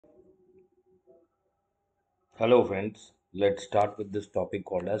Hello friends, let's start with this topic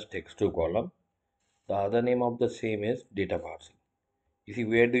called as text to column. The other name of the same is data parsing. You see,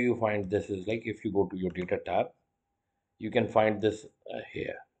 where do you find this is like if you go to your data tab, you can find this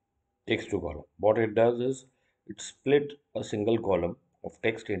here, text to column. What it does is it split a single column of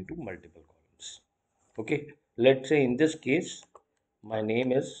text into multiple columns. Okay, let's say in this case, my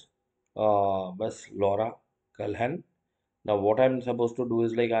name is Miss Laura Kalhan. Now what I'm supposed to do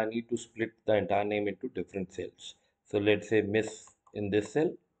is like I need to split the entire name into different cells. So let's say Miss in this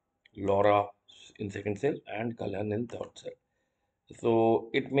cell, Laura in second cell, and Kalhan in third cell. So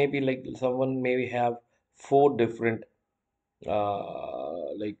it may be like someone may have four different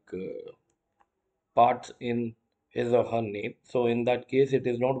parts in his or her name. So in that case, it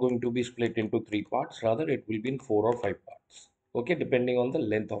is not going to be split into three parts. Rather, it will be in four or five parts. Okay, depending on the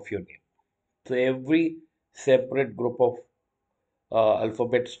length of your name. So every separate group of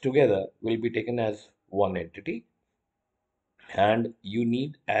alphabets together will be taken as one entity, and you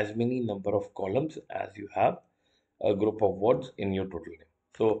need as many number of columns as you have a group of words in your total name.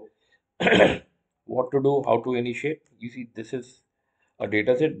 So what to do, how to initiate? You see, this is a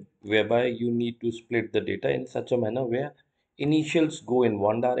data set whereby you need to split the data in such a manner where initials go in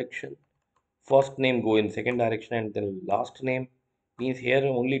one direction, first name go in second direction, and then last name means here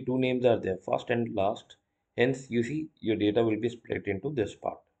only two names are there, first and last. Hence you see your data will be split into this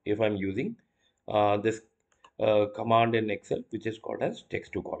part if I'm using this command in Excel, which is called as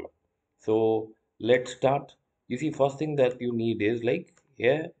text to column. So let's start. You see, first thing that you need is like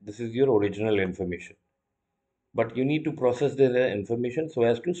here, this is your original information, but you need to process the information so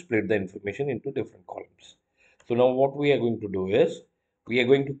as to split the information into different columns. So now what we are going to do is we are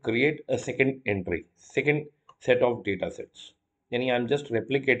going to create a second entry, second set of data sets. And I'm just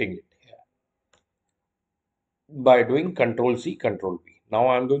replicating it here by doing Control C, Control V. Now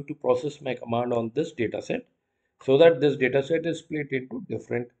I'm going to process my command on this data set so that this data set is split into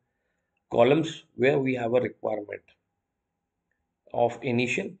different columns where we have a requirement of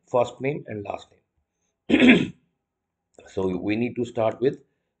initial, first name, and last name. So we need to start with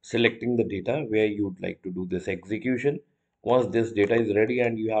selecting the data where you'd like to do this execution. Once this data is ready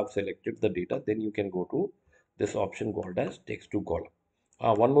and you have selected the data, then you can go to this option called as text to column.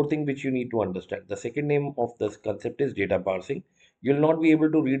 One more thing which you need to understand, the second name of this concept is data parsing. You'll not be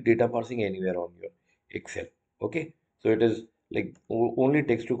able to read data parsing anywhere on your Excel. Okay, so it is like only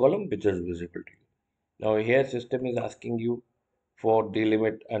text to column which is visible to you. Now here system is asking you for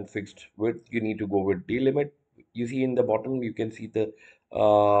delimit and fixed width. You need to go with delimit. You see in the bottom, you can see the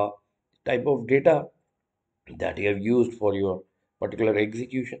uh, type of data that you have used for your particular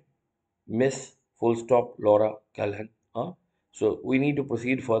execution. Miss full stop Laura Calhoun. So we need to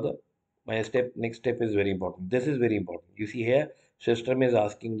proceed further. Next step is very important. This is very important. You see here, system is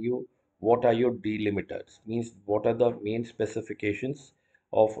asking you what are your delimiters, means what are the main specifications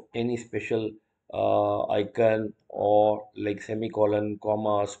of any special icon or like semicolon,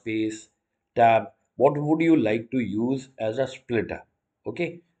 comma, space, tab. What would you like to use as a splitter?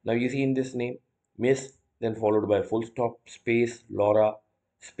 Okay. Now you see in this name, Miss, then followed by full stop, space, Laura,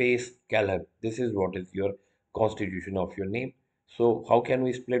 space, Calhoun. This is what is your constitution of your name. So how can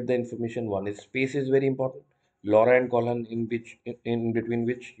we split the information? One is space is very important. Laura and colon in between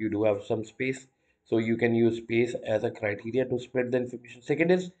which you do have some space. So you can use space as a criteria to split the information.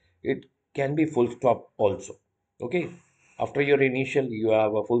 Second is it can be full stop also. Okay. After your initial, you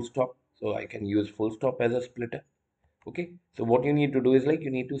have a full stop. So I can use full stop as a splitter. Okay. So what you need to do is like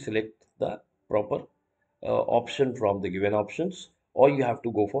you need to select the proper option from the given options, or you have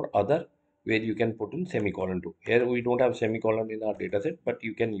to go for other where you can put in semicolon too. Here we don't have semicolon in our data set, but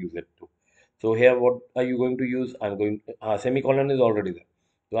you can use it too. So here what are you going to use? I'm going semicolon is already there,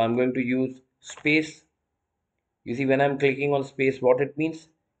 so I'm going to use space. You see, when I'm clicking on space, what it means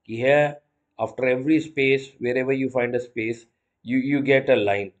here, after every space, wherever you find a space, you get a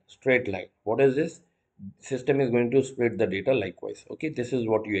line, straight line. What is this? System is going to split the data likewise. Okay, this is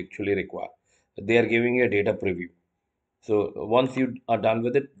what you actually require. They are giving you a data preview. So once you are done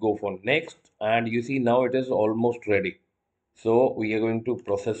with it, go for next, and you see now it is almost ready. So we are going to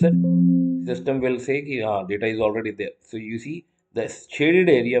process it. System will say ki, data is already there. So you see the shaded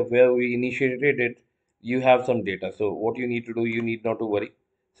area where we initiated it, you have some data. So what you need to do, you need not to worry.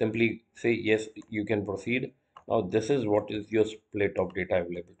 Simply say yes, you can proceed. Now this is what is your split of data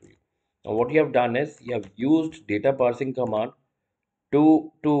available to you. Now what you have done is you have used data parsing command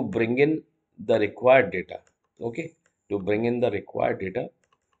to bring in the required data. Okay, to bring in the required data,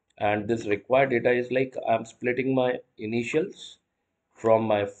 and this required data is like I'm splitting my initials from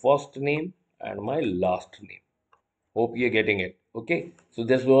my first name and my last name. Hope you're getting it. Okay, so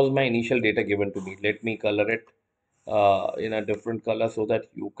this was my initial data given to me. Let me color it in a different color so that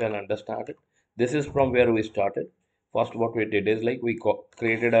you can understand it. This is from where we started. First, what we did is like we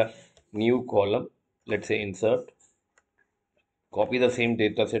created a new column. Let's say insert, copy the same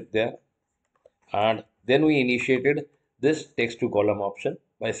data set there, and then we initiated this text to column option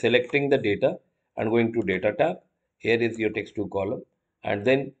by selecting the data and going to data tab. Here is your text to column, and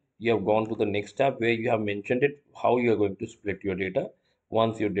then you have gone to the next tab where you have mentioned it how you are going to split your data.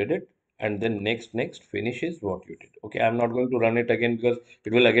 Once you did it, and then next finish is what you did. Okay, I'm not going to run it again because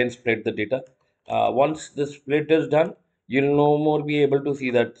it will again split the data. Once the split is done, you'll no more be able to see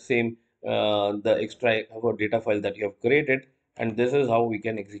that same the extra data file that you have created, and this is how we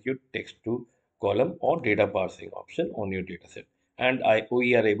can execute text to column or data parsing option on your data set. And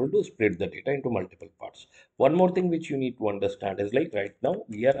we are able to split the data into multiple parts. One more thing which you need to understand is like right now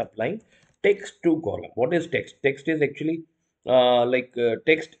we are applying text to column. What is text? Text is actually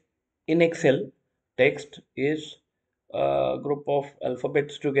text in Excel. Text is a group of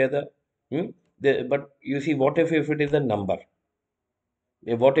alphabets together. Hmm? But you see, what if it is a number?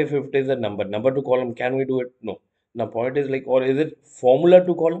 What if it is a number to column? Can we do it? No. Now point is like, or is it formula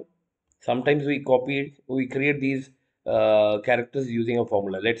to column? Sometimes we copy, we create these characters using a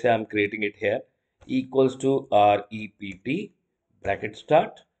formula. Let's say I'm creating it here, equals to rept bracket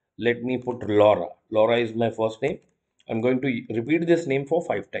start. Let me put Laura. Laura is my first name. I'm going to repeat this name for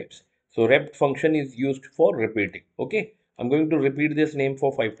 5 times. So rep function is used for repeating. Okay, I'm going to repeat this name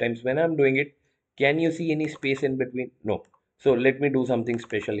for 5 times. When I'm doing it, can you see any space in between? No. So let me do something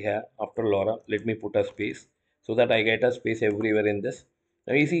special here. After Laura, let me put a space so that I get a space everywhere in this.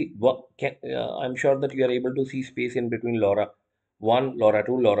 Now you see, I'm sure that you are able to see space in between Laura 1, Laura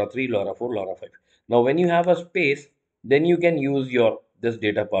 2, Laura 3, Laura 4, Laura 5. Now when you have a space, then you can use your this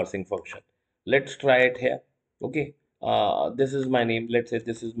data parsing function. Let's try it here. Okay, this is my name. Let's say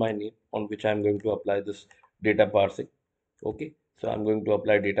this is my name on which I'm going to apply this data parsing. Okay, so I'm going to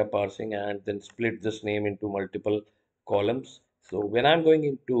apply data parsing and then split this name into multiple columns. So when I'm going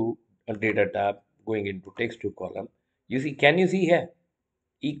into a data tab, going into text to column, you see, can you see here?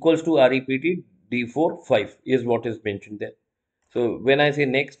 Equals to rept d4 5 is what is mentioned there. So when I say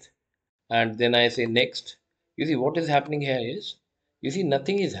next and then I say next, you see what is happening here is, you see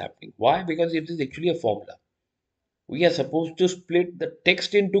nothing is happening. Why? Because it is actually a formula. We are supposed to split the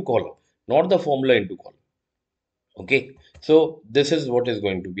text into column, not the formula into column. Okay, so this is what is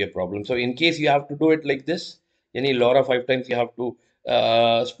going to be a problem. So in case you have to do it like this, any Laura 5 times you have to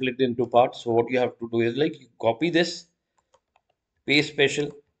split into parts. So what you have to do is like you copy this, paste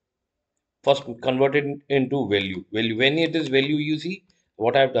special, first convert it into value. When it is value, you see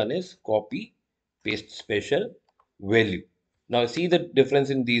what I've done is copy, paste special, value. Now see the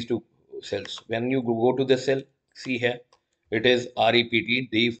difference in these two cells. When you go to the cell, see here, it is rept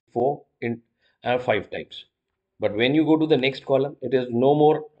d4 in 5 times. But when you go to the next column, it is no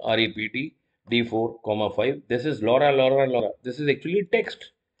more rept d4 comma 5. This is Laura. This is actually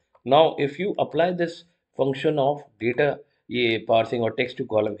text. Now if you apply this function of data parsing or text to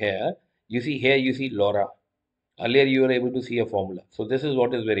column here, you see here, you see Laura. Earlier you were able to see a formula. So this is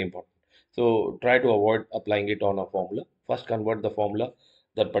what is very important. So try to avoid applying it on a formula. First convert the formula,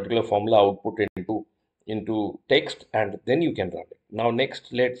 that particular formula output into text, and then you can run it. Now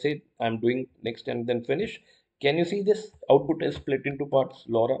next, let's say I'm doing next and then finish. Can you see this output is split into parts?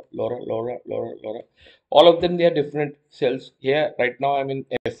 Laura. All of them, they are different cells. Here right now I'm in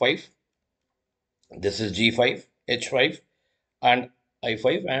F5. This is G5, H5, and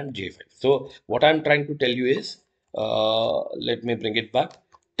I5 and J5. So what I'm trying to tell you is, let me bring it back.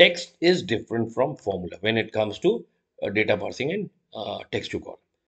 Text is different from formula when it comes to data parsing and text to column.